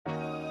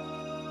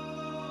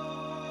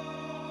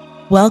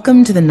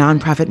Welcome to the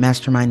Nonprofit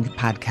Mastermind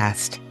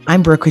podcast.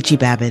 I'm Brooke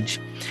Ritchie-Babbage.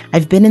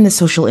 I've been in the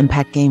social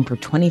impact game for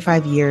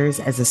 25 years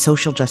as a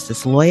social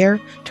justice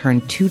lawyer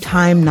turned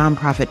two-time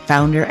nonprofit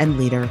founder and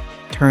leader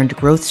turned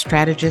growth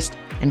strategist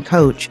and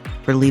coach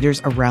for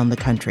leaders around the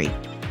country.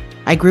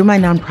 I grew my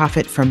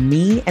nonprofit from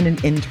me and an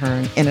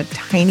intern in a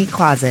tiny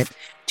closet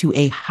to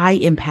a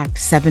high-impact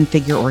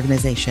seven-figure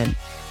organization.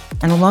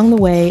 And along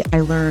the way, I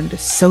learned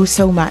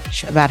so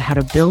much about how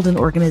to build an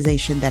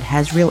organization that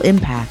has real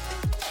impact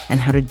and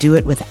how to do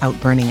it without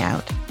burning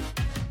out.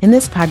 In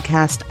this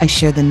podcast, I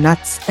share the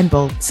nuts and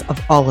bolts of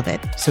all of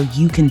it so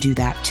you can do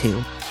that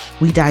too.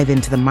 We dive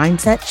into the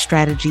mindset,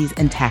 strategies,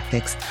 and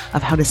tactics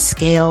of how to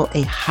scale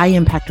a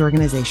high-impact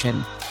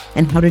organization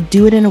and how to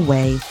do it in a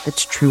way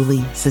that's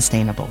truly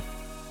sustainable.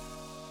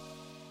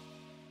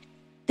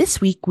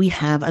 This week, we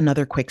have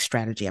another quick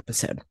strategy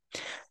episode.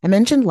 I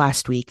mentioned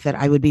last week that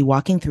I would be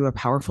walking through a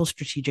powerful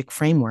strategic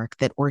framework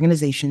that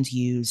organizations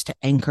use to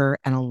anchor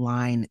and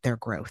align their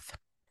growth.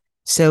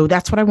 So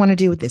that's what I want to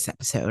do with this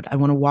episode. I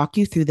want to walk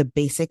you through the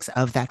basics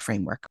of that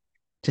framework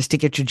just to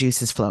get your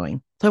juices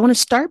flowing. So I want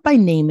to start by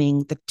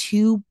naming the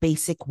two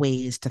basic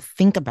ways to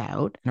think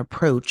about and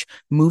approach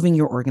moving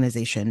your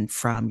organization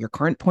from your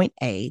current point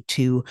A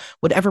to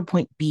whatever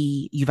point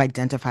B you've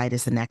identified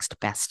as the next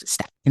best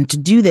step. And to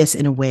do this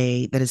in a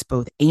way that is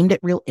both aimed at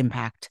real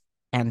impact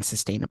and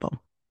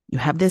sustainable. You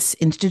have this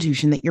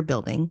institution that you're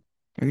building,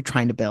 or you're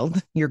trying to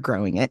build, you're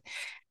growing it,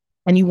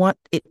 and you want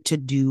it to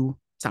do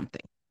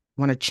something.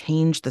 Want to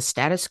change the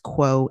status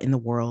quo in the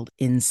world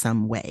in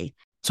some way.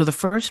 So the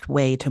first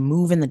way to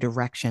move in the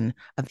direction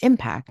of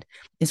impact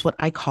is what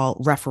I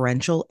call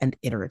referential and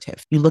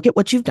iterative. You look at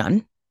what you've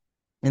done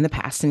in the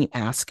past and you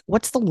ask,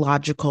 what's the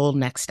logical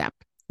next step?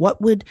 What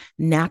would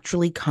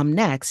naturally come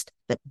next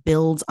that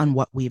builds on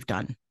what we've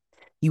done?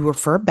 You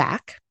refer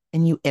back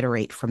and you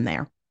iterate from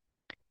there.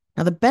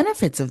 Now, the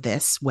benefits of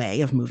this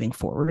way of moving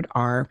forward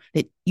are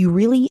that you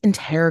really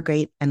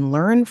interrogate and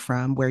learn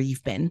from where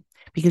you've been,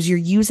 because you're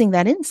using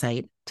that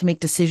insight to make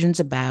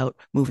decisions about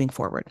moving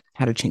forward,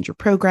 how to change your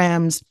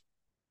programs,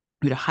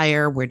 who to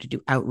hire, where to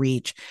do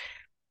outreach.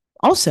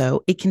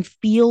 Also, it can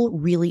feel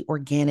really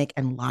organic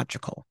and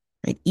logical,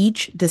 right?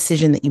 Each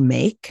decision that you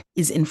make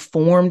is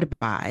informed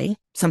by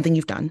something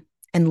you've done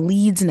and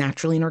leads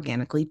naturally and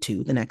organically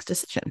to the next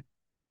decision.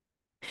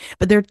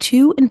 But there are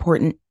two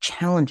important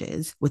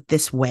challenges with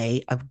this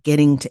way of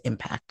getting to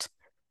impact.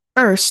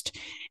 First,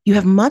 you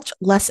have much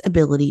less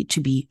ability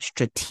to be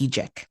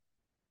strategic,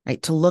 right?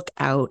 To look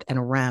out and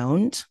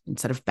around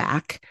instead of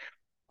back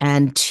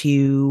and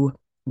to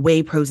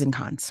weigh pros and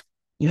cons.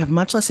 You have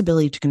much less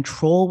ability to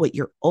control what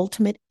your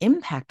ultimate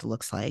impact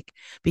looks like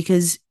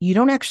because you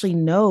don't actually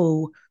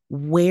know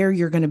where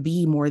you're going to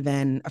be more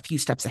than a few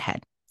steps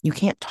ahead. You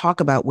can't talk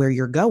about where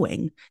you're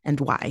going and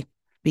why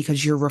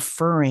because you're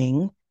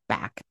referring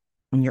back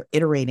and you're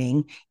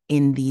iterating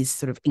in these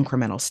sort of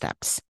incremental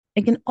steps.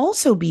 It can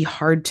also be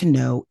hard to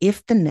know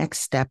if the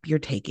next step you're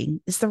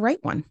taking is the right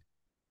one,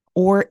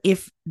 or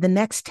if the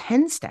next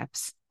 10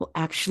 steps will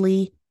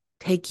actually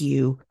take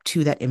you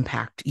to that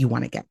impact you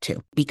want to get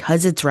to.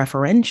 Because it's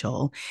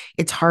referential,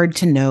 it's hard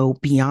to know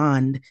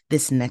beyond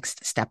this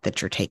next step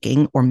that you're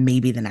taking, or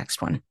maybe the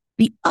next one.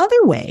 The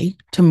other way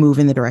to move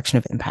in the direction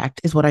of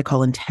impact is what I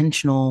call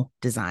intentional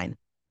design.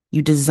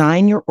 You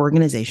design your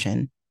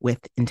organization with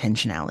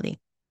intentionality.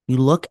 You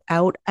look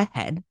out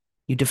ahead,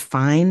 you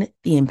define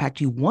the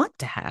impact you want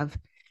to have,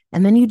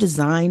 and then you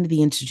design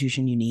the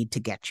institution you need to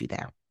get you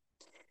there.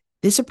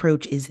 This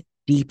approach is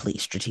deeply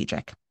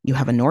strategic. You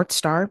have a North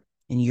Star,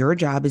 and your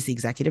job as the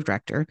executive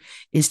director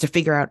is to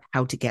figure out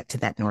how to get to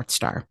that North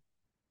Star.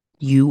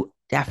 You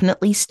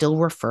definitely still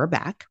refer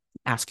back,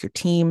 ask your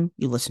team,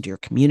 you listen to your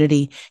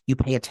community, you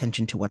pay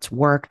attention to what's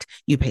worked,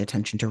 you pay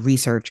attention to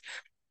research.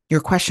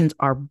 Your questions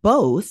are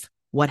both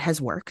what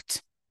has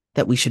worked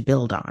that we should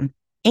build on,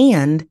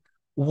 and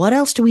what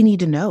else do we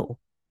need to know?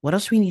 What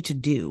else do we need to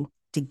do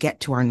to get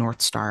to our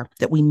North Star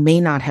that we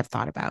may not have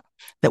thought about,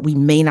 that we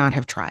may not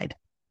have tried?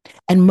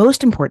 And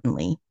most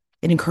importantly,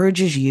 it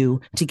encourages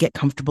you to get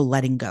comfortable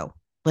letting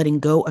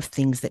go of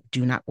things that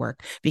do not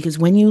work. Because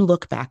when you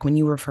look back, when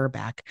you refer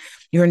back,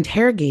 you're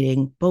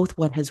interrogating both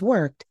what has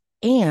worked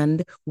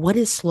and what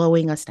is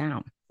slowing us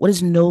down, what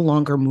is no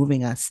longer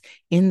moving us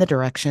in the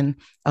direction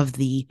of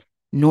the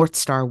North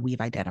Star we've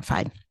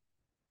identified.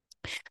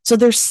 So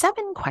there's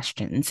 7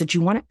 questions that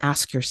you want to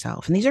ask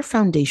yourself, and these are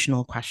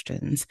foundational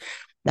questions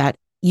that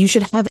you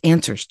should have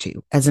answers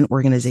to as an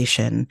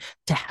organization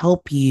to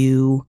help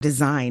you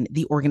design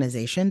the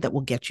organization that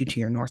will get you to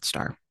your North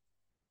Star.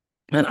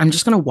 And I'm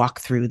just going to walk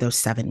through those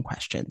 7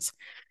 questions.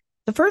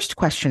 The first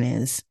question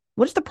is,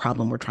 what is the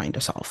problem we're trying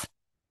to solve?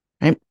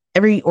 Right?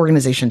 Every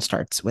organization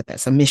starts with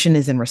this. A mission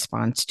is in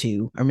response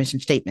to, or mission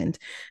statement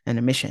and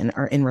a mission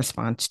are in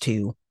response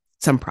to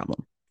some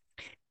problem.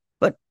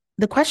 But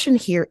the question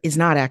here is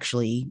not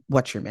actually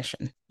what's your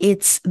mission.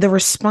 It's the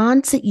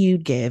response that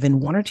you'd give in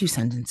 1 or 2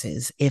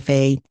 sentences if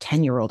a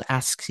 10-year-old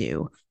asks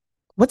you,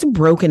 what's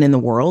broken in the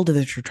world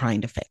that you're trying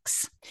to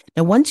fix?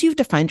 Now, once you've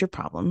defined your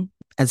problem,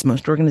 as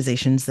most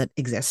organizations that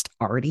exist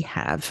already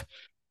have,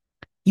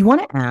 you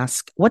want to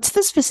ask, what's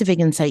the specific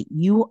insight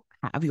you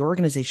have, your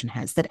organization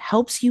has, that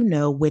helps you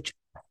know which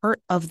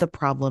part of the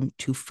problem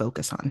to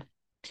focus on?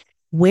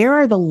 Where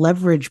are the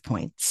leverage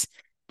points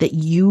that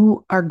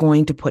you are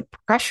going to put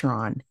pressure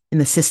on in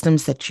the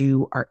systems that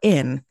you are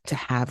in to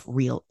have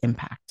real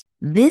impact?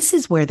 This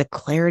is where the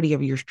clarity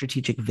of your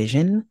strategic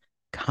vision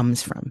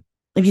comes from.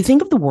 If you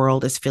think of the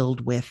world as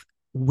filled with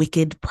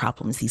wicked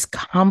problems, these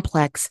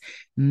complex,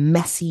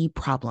 messy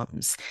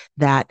problems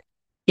that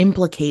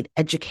implicate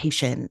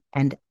education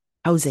and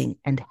housing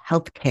and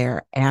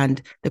healthcare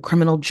and the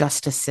criminal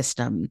justice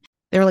system,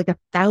 there are like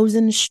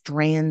 1,000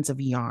 strands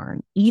of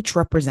yarn, each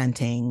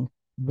representing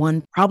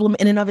one problem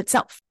in and of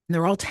itself. And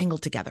they're all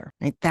tangled together,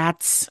 right?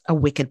 That's a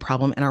wicked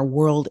problem. And our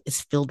world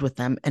is filled with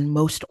them. And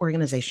most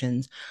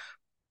organizations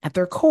at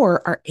their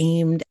core are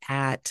aimed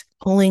at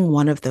pulling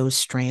one of those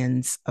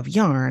strands of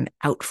yarn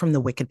out from the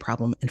wicked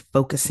problem and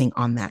focusing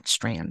on that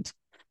strand,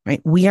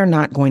 right? We are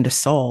not going to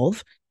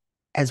solve,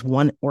 as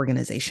one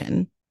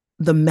organization,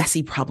 the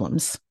messy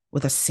problems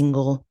with a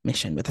single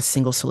mission, with a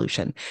single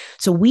solution.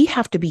 So we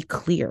have to be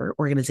clear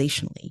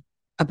organizationally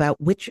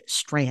about which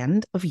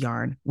strand of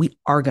yarn we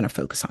are going to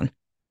focus on,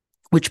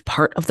 which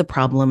part of the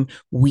problem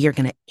we are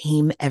going to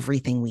aim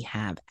everything we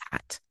have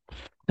at.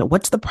 So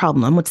what's the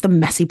problem? What's the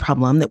messy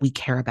problem that we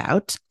care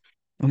about?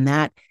 And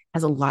that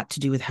has a lot to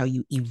do with how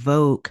you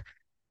evoke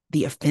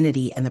the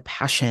affinity and the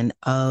passion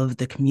of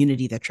the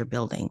community that you're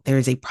building. There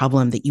is a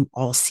problem that you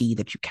all see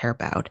that you care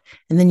about.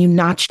 And then you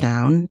notch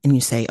down and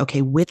you say,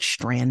 okay, which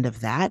strand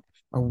of that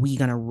are we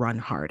going to run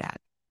hard at?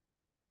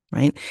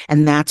 Right.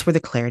 And that's where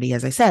the clarity,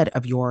 as I said,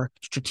 of your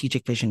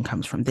strategic vision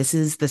comes from. This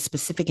is the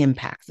specific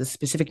impact, the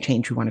specific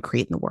change we want to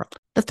create in the world.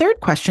 The third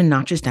question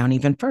notches down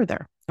even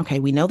further. Okay,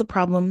 we know the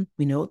problem.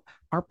 We know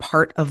our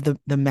part of the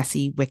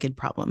messy, wicked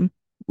problem.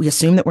 We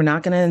assume that we're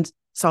not going to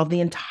solve the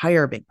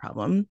entire big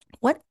problem.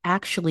 What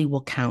actually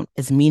will count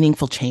as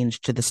meaningful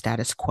change to the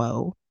status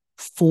quo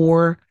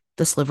for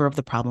the sliver of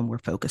the problem we're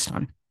focused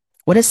on?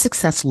 What does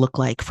success look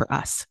like for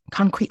us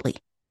concretely?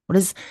 What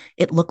does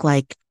it look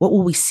like? What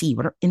will we see?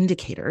 What are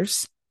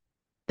indicators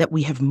that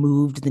we have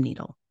moved the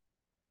needle?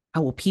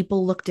 How will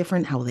people look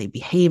different? How will they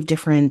behave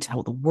different? How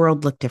will the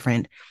world look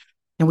different?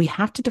 And we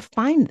have to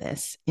define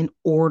this in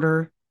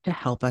order to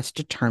help us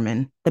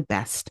determine the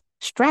best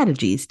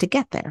strategies to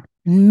get there.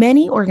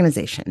 Many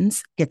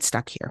organizations get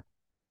stuck here.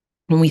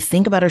 When we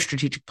think about our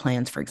strategic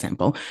plans, for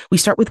example, we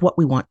start with what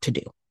we want to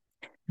do.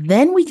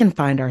 Then we can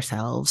find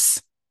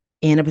ourselves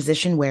in a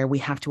position where we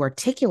have to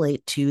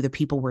articulate to the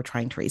people we're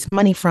trying to raise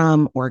money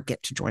from or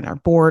get to join our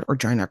board or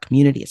join our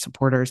community as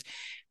supporters.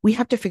 We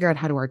have to figure out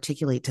how to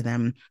articulate to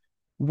them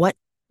what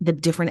the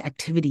different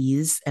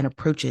activities and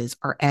approaches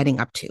are adding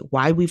up to,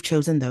 why we've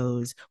chosen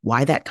those,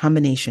 why that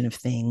combination of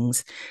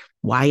things,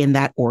 why in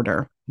that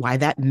order, why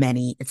that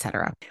many,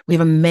 etc. We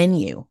have a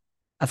menu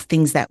of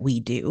things that we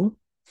do,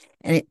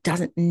 and it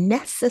doesn't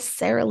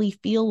necessarily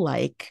feel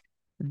like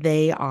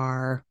they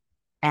are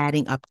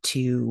adding up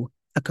to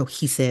a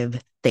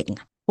cohesive thing.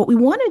 What we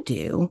want to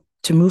do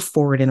to move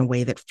forward in a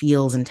way that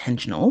feels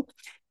intentional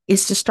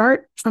is to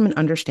start from an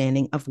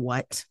understanding of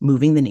what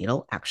moving the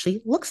needle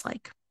actually looks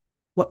like.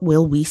 What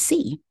will we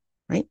see,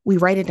 right? We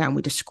write it down,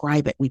 we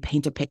describe it, we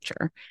paint a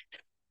picture.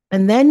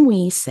 And then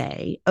we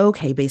say,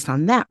 okay, based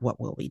on that, what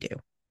will we do,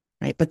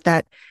 right? But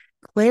that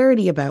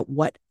clarity about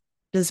what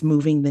does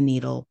moving the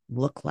needle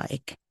look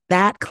like,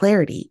 that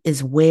clarity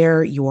is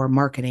where your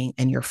marketing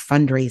and your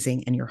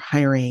fundraising and your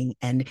hiring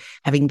and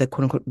having the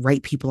quote unquote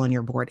right people on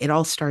your board, it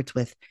all starts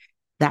with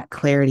that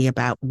clarity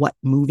about what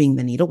moving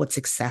the needle, what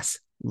success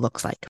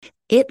looks like.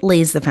 It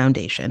lays the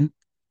foundation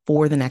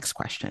for the next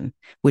question,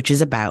 which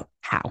is about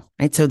how,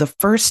 right? So the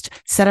first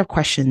set of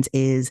questions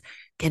is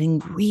getting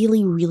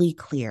really, really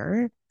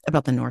clear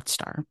about the North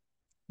Star.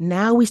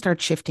 Now we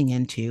start shifting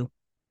into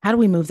how do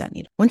we move that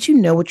needle? Once you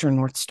know what your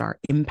North Star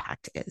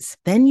impact is,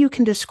 then you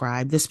can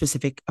describe the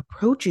specific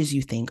approaches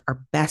you think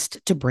are best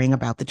to bring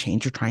about the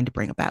change you're trying to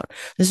bring about.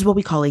 This is what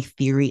we call a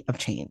theory of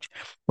change.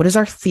 What is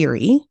our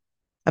theory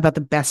about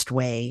the best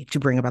way to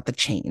bring about the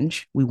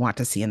change we want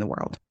to see in the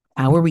world?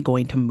 How are we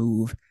going to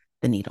move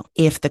the needle?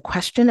 If the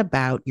question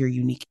about your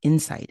unique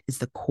insight is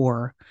the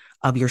core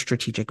of your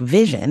strategic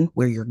vision,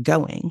 where you're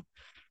going,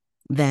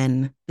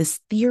 then this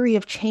theory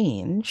of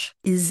change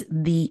is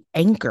the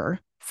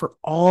anchor for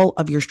all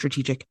of your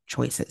strategic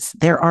choices.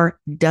 There are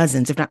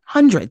dozens, if not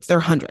hundreds, there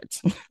are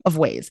hundreds of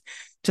ways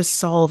to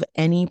solve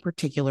any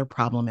particular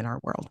problem in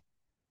our world.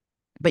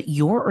 But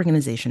your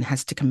organization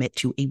has to commit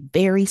to a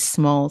very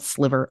small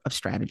sliver of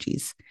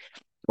strategies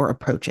or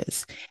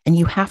approaches. And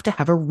you have to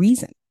have a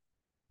reason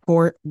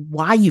for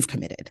why you've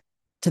committed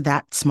to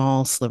that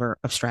small sliver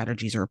of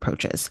strategies or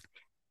approaches.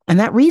 And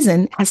that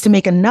reason has to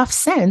make enough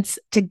sense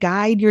to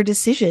guide your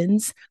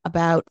decisions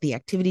about the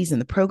activities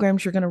and the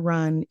programs you're going to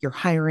run, your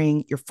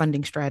hiring, your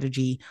funding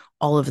strategy,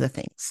 all of the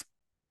things.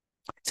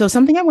 So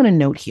something I want to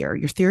note here,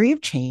 your theory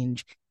of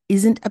change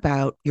isn't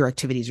about your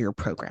activities or your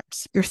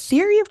programs. Your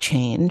theory of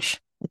change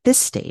at this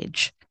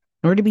stage,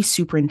 in order to be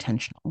super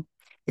intentional,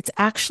 It's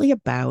actually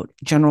about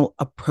general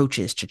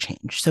approaches to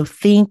change. So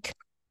think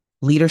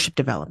leadership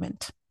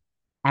development,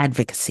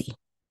 advocacy,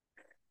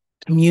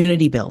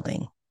 community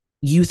building,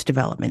 youth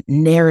development,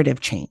 narrative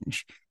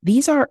change.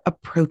 These are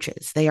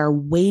approaches. They are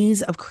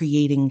ways of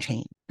creating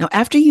change. Now,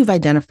 after you've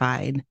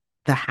identified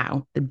the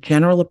how, the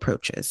general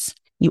approaches,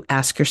 you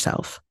ask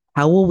yourself,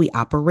 how will we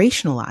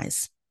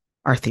operationalize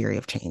our theory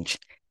of change?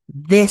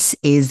 This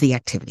is the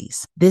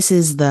activities. This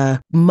is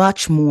the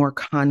much more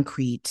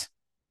concrete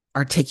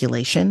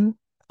articulation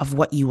of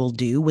what you will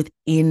do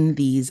within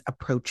these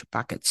approach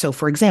buckets. So,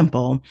 for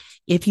example,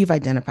 if you've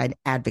identified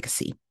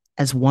advocacy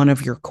as one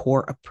of your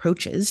core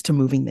approaches to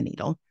moving the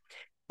needle,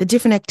 the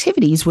different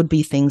activities would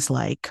be things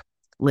like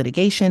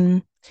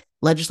litigation,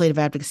 legislative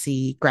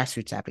advocacy,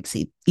 grassroots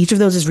advocacy. Each of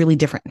those is really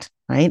different,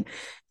 right?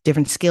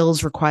 Different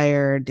skills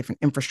required, different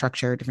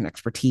infrastructure, different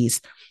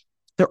expertise.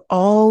 They're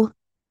all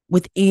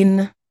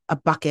within a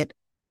bucket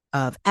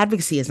of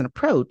advocacy as an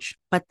approach,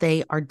 but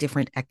they are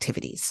different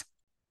activities.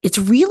 It's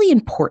really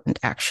important,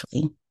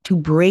 actually, to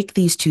break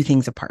these two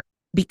things apart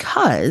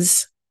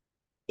because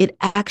it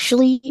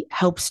actually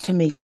helps to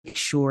make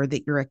sure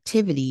that your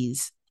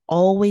activities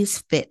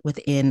always fit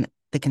within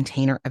the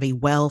container of a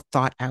well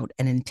thought out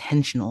and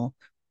intentional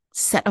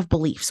set of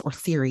beliefs or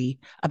theory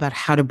about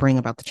how to bring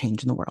about the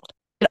change in the world.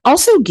 It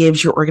also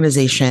gives your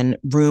organization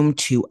room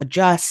to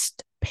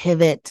adjust,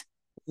 pivot,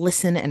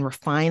 listen, and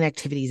refine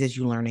activities as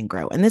you learn and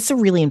grow. And this is a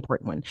really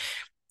important one.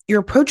 Your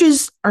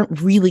approaches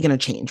aren't really going to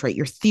change, right?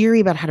 Your theory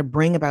about how to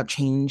bring about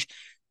change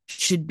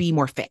should be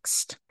more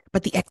fixed,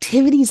 but the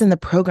activities and the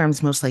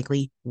programs most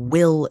likely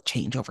will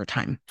change over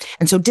time.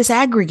 And so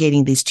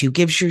disaggregating these two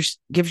gives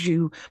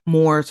you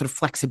more sort of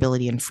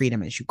flexibility and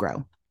freedom as you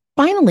grow.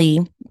 Finally,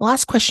 the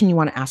last question you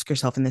want to ask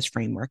yourself in this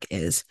framework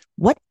is,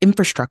 what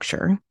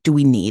infrastructure do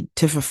we need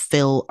to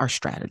fulfill our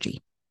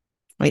strategy?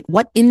 Right?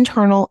 What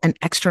internal and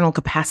external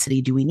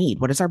capacity do we need?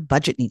 What does our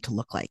budget need to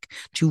look like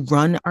to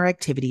run our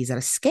activities at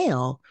a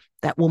scale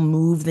that will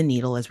move the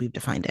needle as we've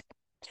defined it?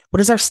 What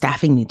does our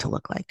staffing need to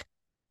look like?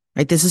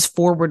 Right? This is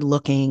forward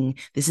looking.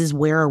 This is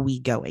where are we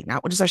going?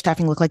 Not what does our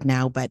staffing look like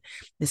now, but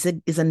this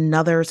is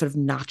another sort of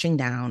notching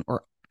down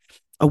or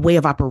a way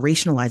of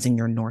operationalizing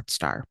your North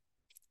Star.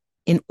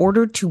 In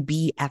order to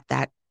be at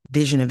that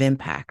vision of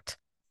impact,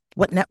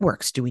 what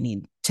networks do we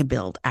need to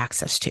build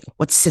access to?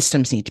 What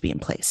systems need to be in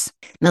place?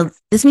 Now,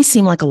 this may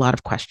seem like a lot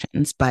of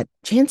questions, but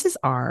chances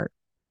are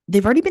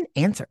they've already been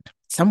answered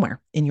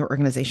somewhere in your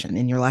organization,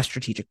 in your last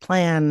strategic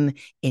plan,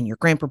 in your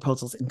grant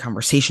proposals, in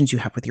conversations you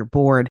have with your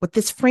board. What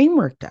this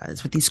framework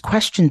does, what these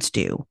questions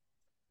do,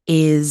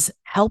 is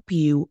help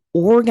you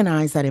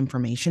organize that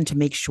information to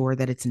make sure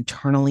that it's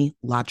internally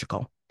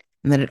logical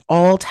and that it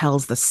all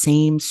tells the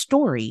same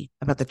story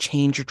about the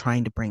change you're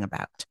trying to bring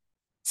about.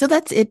 So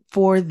that's it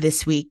for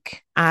this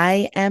week.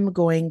 I am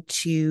going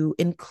to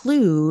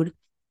include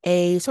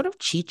a sort of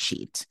cheat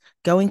sheet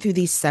going through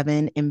these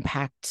 7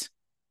 impact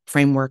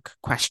framework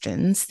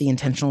questions, the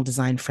intentional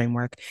design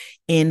framework,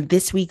 in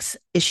this week's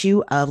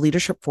issue of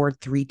Leadership Forward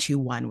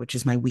 321, which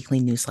is my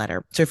weekly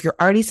newsletter. So if you're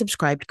already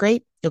subscribed,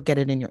 great, you'll get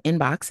it in your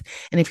inbox.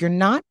 And if you're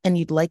not and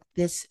you'd like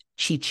this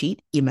cheat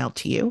sheet emailed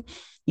to you,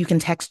 you can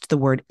text the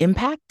word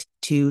impact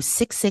to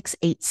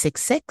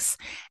 66866,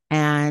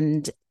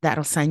 and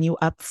that'll sign you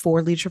up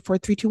for Leadership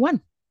Forward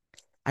 321.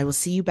 I will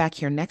see you back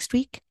here next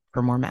week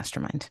for more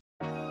Mastermind.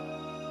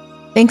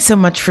 Thanks so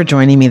much for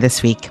joining me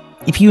this week.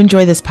 If you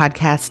enjoy this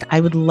podcast,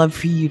 I would love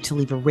for you to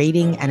leave a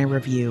rating and a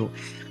review.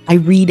 I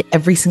read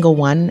every single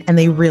one, and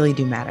they really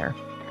do matter.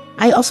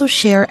 I also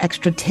share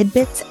extra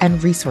tidbits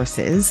and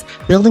resources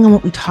building on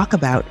what we talk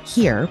about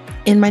here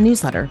in my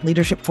newsletter,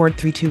 Leadership Forward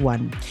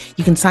 321.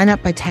 You can sign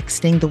up by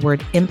texting the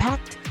word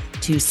impact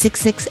to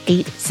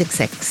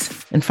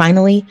 66866. And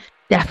finally,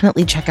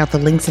 definitely check out the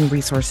links and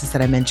resources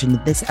that I mentioned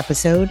in this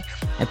episode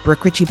at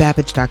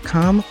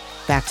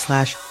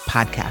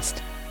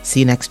brookritchiebabbage.com/podcast. See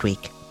you next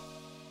week.